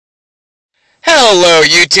Hello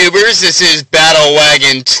YouTubers, this is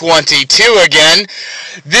BattleWagon22 again.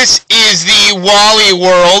 This is the Wally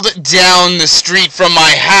World down the street from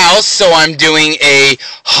my house, so I'm doing a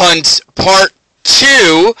hunt part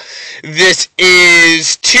 2. This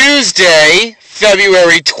is Tuesday,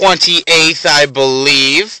 February 28th, I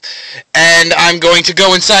believe, and I'm going to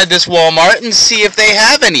go inside this Walmart and see if they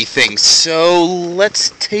have anything. So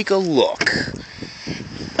let's take a look.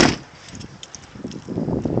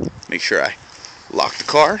 Make sure I lock the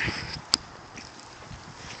car.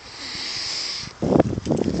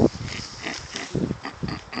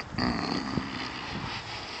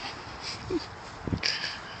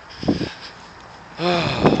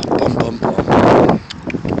 Bum, bum, bum.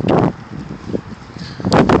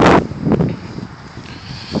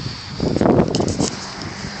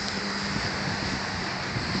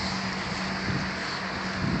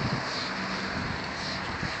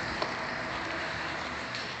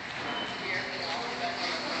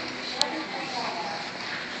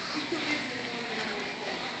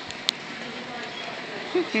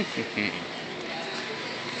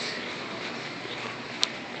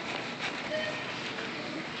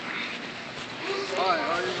 Hi,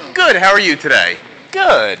 how are you doing? Good, how are you today?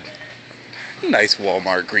 Good. Nice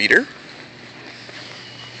Walmart greeter.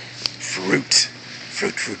 Fruit.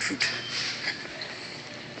 Fruit.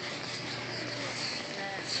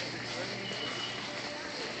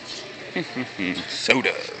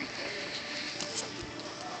 Soda.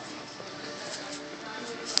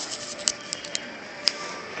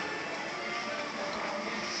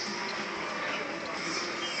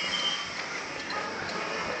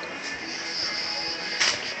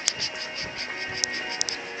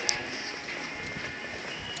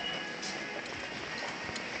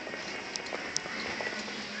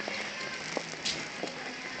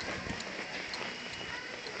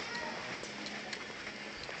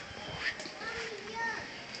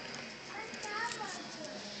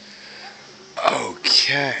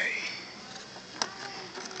 Okay.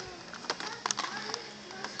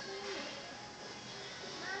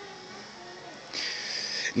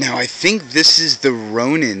 Now I think this is the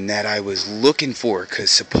Ronin that I was looking for,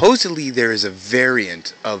 because supposedly there is a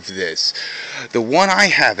variant of this. The one I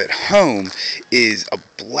have at home is a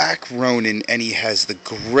black Ronin, and he has the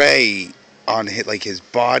gray on like his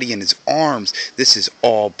body and his arms. This is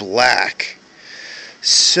all black.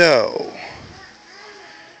 So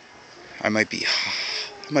I might be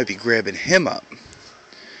grabbing him up.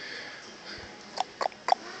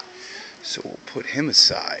 So we'll put him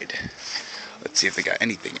aside. Let's see if they got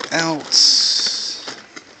anything else.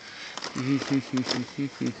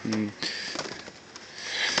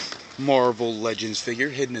 Marvel Legends figure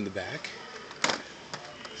hidden in the back.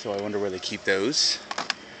 So I wonder where they keep those.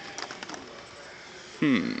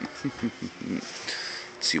 Let's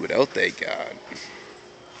see what else they got.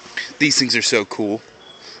 These things are so cool.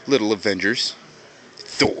 Little Avengers.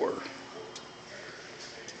 Thor.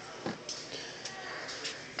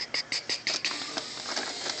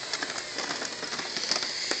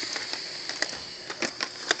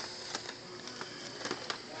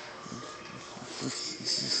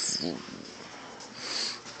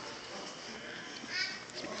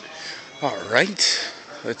 Alright,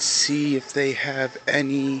 let's see if they have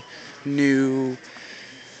any new...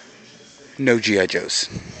 No G.I. Joes.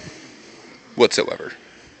 Whatsoever.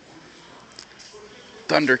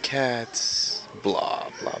 Thundercats.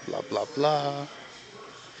 Blah, blah, blah, blah, blah.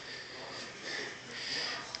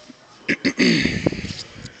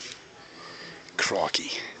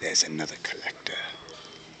 Crocky, there's another collector.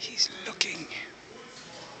 He's looking.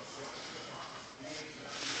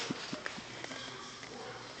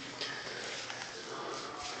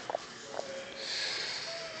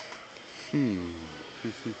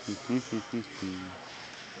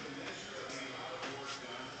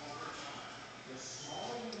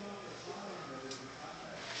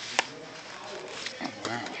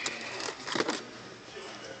 Wow.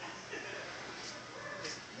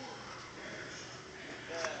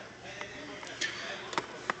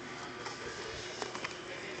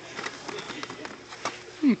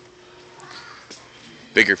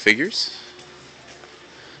 Bigger figures.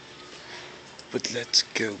 But let's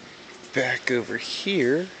go back over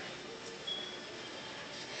here.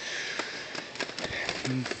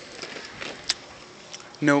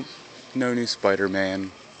 Nope, no new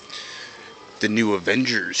Spider-Man. The new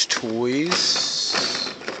Avengers toys.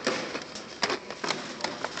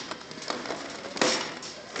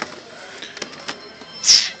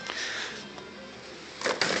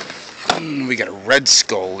 We got a Red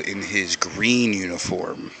Skull in his green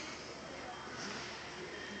uniform.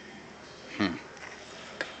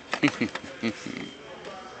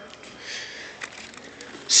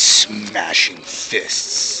 smashing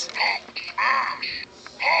fists.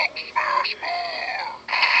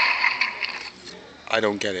 I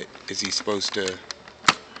don't get it. Is he supposed to...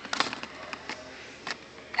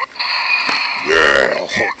 Yeah,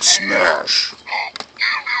 Hulk smash.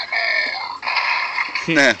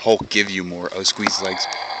 Nah, Hulk give you more. Oh, squeeze legs.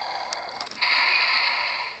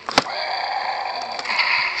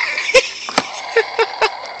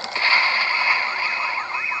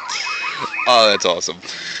 Oh, that's awesome.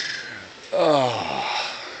 Oh.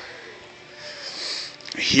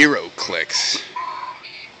 Hero clicks.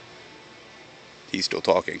 He's still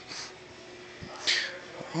talking.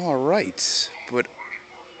 Alright, but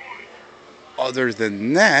other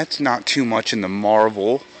than that, not too much in the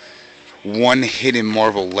Marvel. One hidden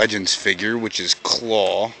Marvel Legends figure, which is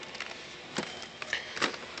Claw.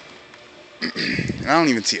 I don't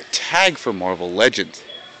even see a tag for Marvel Legends.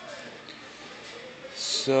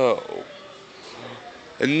 So,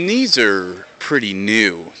 and these are pretty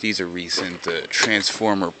new. These are recent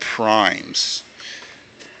Transformer Primes.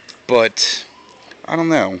 But I don't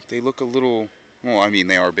know. They look a little... Well, I mean,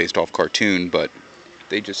 they are based off cartoon, but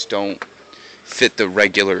they just don't fit the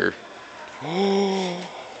regular...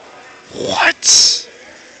 What?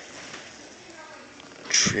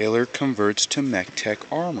 Trailer converts to MechTech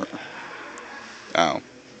armor. Oh.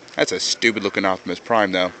 That's a stupid looking Optimus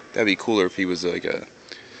Prime, though. That'd be cooler if he was like a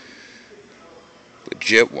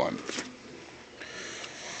legit one.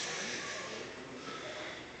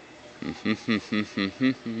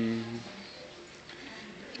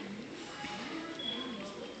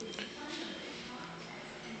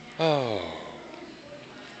 Oh.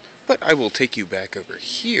 But I will take you back over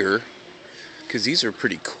here, because these are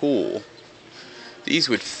pretty cool. These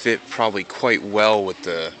would fit probably quite well with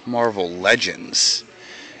the Marvel Legends.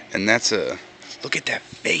 And that's a... Look at that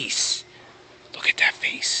face. Look at that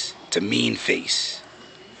face. It's a mean face.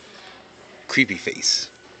 Creepy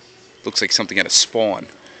face. Looks like something out of Spawn.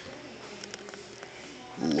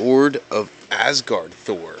 Lord of Asgard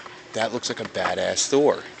Thor. That looks like a badass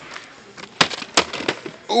Thor.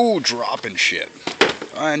 Ooh, dropping shit.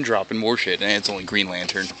 And dropping more shit. And it's only Green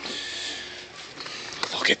Lantern.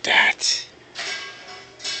 Look at that.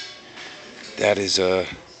 That is a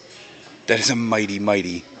mighty,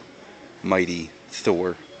 mighty, mighty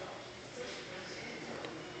Thor.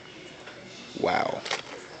 Wow.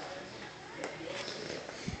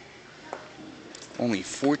 Only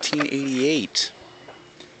 $14.88.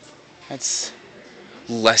 That's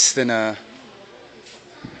less than a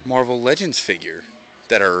Marvel Legends figure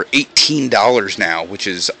that are $18 now, which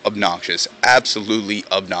is obnoxious. Absolutely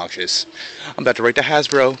obnoxious. I'm about to write to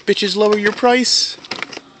Hasbro, bitches, lower your price.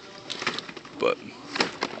 But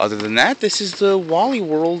other than that, this is the Wally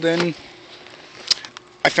world, and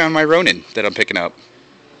I found my Ronin that I'm picking up.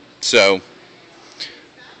 So,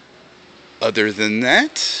 other than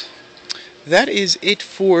that, that is it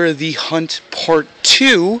for the Hunt Part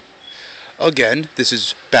 2. Again, this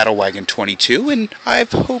is Battle Wagon 22, and I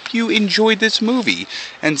hope you enjoyed this movie.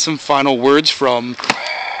 And some final words from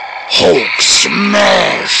Hulk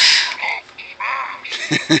Smash!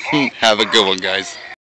 Have a good one, guys.